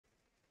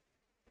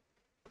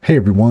Hey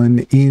everyone,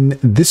 in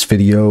this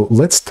video,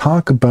 let's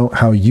talk about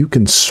how you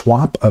can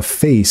swap a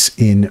face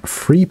in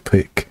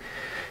Freepik.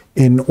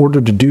 In order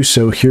to do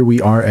so, here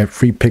we are at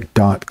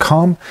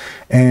freepik.com,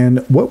 and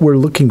what we're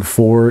looking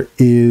for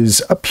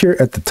is up here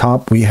at the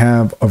top, we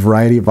have a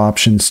variety of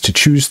options to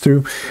choose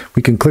through.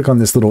 We can click on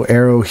this little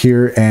arrow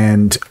here,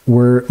 and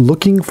we're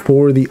looking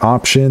for the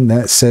option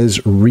that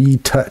says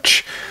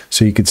retouch.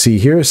 So you can see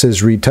here it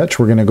says retouch.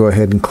 We're going to go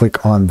ahead and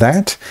click on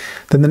that.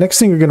 Then the next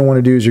thing you're going to want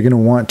to do is you're going to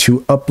want to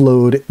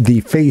upload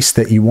the face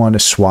that you want to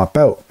swap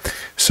out.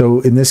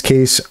 So in this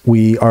case,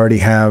 we already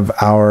have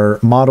our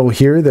model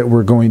here that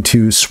we're going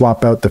to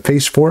swap out the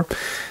face for.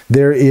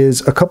 There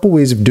is a couple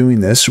ways of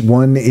doing this.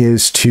 One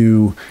is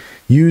to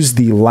use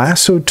the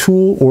lasso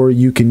tool, or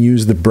you can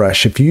use the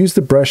brush. If you use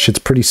the brush, it's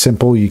pretty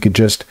simple. You could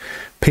just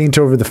paint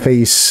over the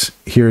face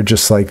here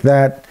just like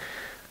that.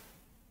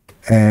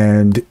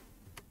 And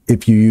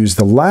if you use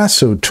the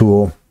lasso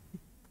tool,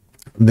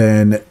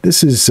 then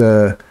this is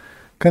kind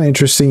of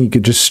interesting. You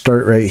could just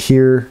start right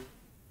here.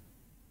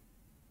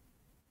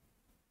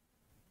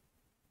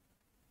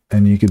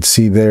 And you can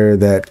see there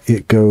that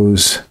it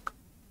goes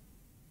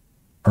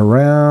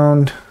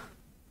around,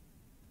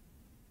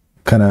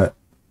 kind of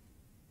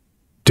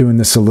doing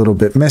this a little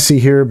bit messy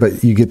here,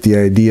 but you get the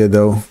idea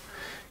though.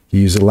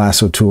 You use a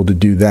lasso tool to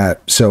do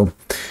that. So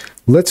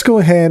let's go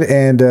ahead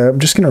and I'm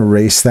just going to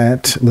erase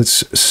that.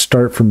 Let's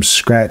start from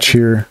scratch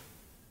here.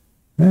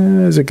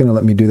 Is it going to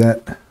let me do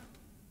that?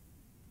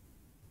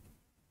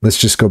 Let's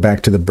just go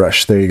back to the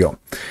brush. There you go.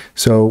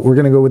 So we're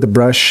going to go with the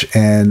brush,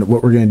 and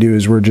what we're going to do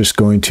is we're just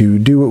going to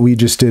do what we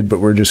just did,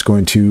 but we're just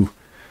going to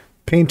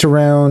paint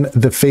around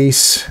the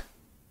face.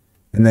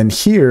 And then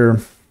here,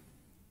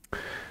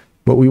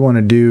 what we want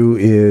to do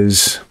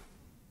is,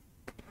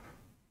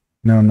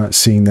 now I'm not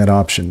seeing that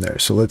option there.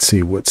 So let's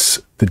see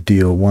what's the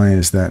deal. Why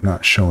is that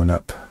not showing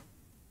up?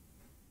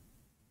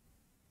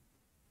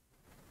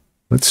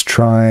 Let's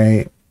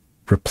try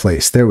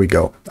replace. There we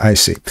go. I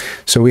see.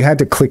 So we had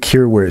to click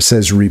here where it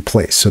says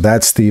replace. So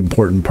that's the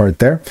important part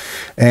there.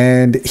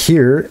 And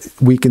here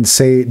we can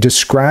say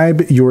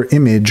describe your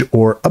image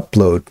or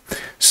upload.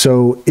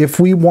 So if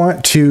we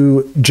want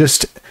to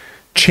just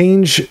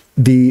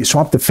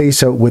swap the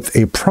face out with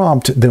a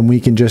prompt, then we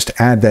can just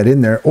add that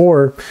in there,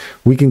 or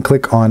we can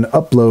click on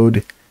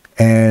upload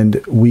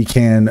and we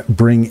can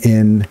bring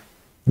in,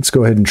 let's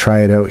go ahead and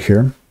try it out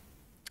here.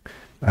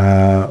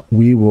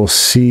 We will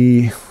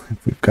see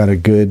if we've got a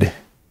good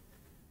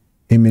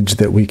image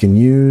that we can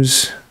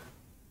use.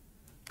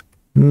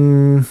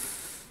 I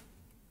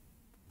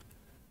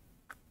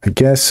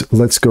guess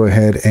let's go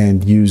ahead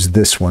and use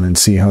this one and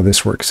see how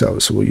this works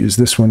out. So we'll use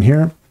this one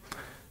here.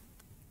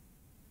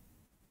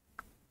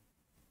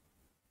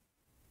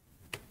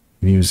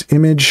 Use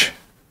image.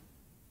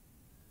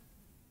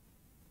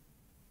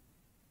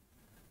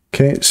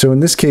 Okay, so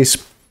in this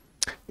case,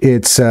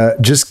 it's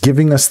just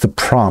giving us the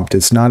prompt.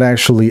 It's not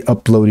actually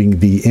uploading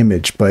the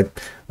image, but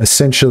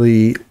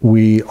essentially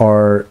we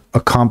are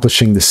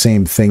accomplishing the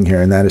same thing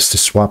here, and that is to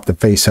swap the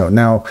face out.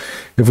 Now,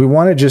 if we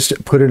want to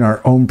just put in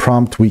our own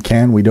prompt, we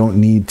can. We don't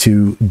need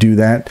to do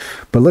that,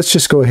 but let's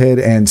just go ahead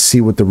and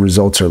see what the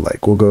results are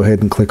like. We'll go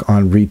ahead and click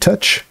on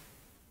retouch.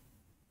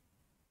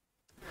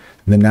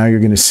 And then now you're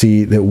going to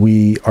see that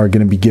we are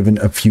going to be given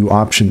a few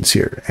options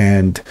here,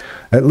 and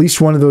at least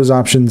one of those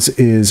options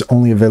is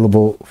only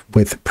available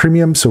with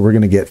premium. So we're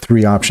going to get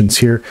 3 options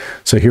here.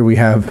 So here we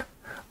have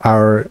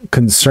our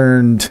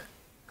concerned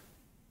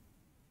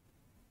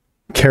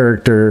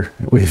character.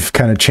 We've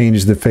kind of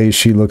changed the face.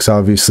 She looks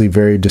obviously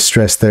very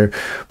distressed there,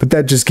 but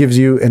that just gives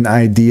you an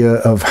idea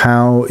of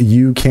how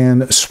you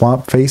can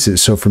swap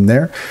faces. So from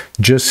there,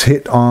 just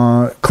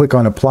click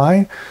on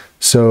apply.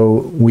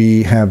 So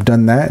we have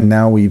done that, and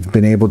now we've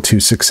been able to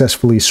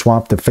successfully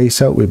swap the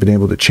face out. We've been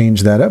able to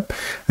change that up,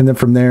 and then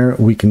from there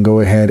we can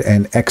go ahead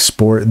and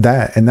export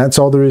that. And that's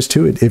all there is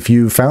to it. If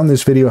you found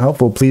this video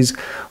helpful, please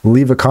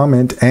leave a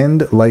comment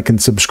and like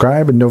and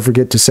subscribe, and don't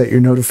forget to set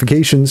your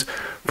notifications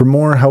for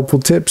more helpful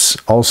tips.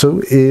 Also,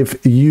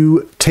 if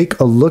you take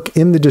a look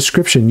in the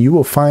description, you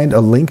will find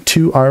a link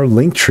to our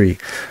link tree.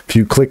 If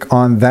you click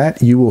on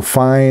that, you will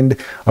find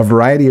a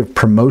variety of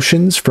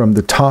promotions from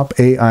the top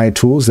AI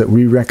tools that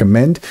we recommend.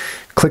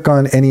 Click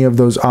on any of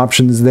those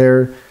options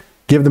there.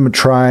 Give them a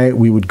try.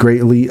 We would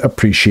greatly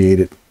appreciate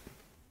it.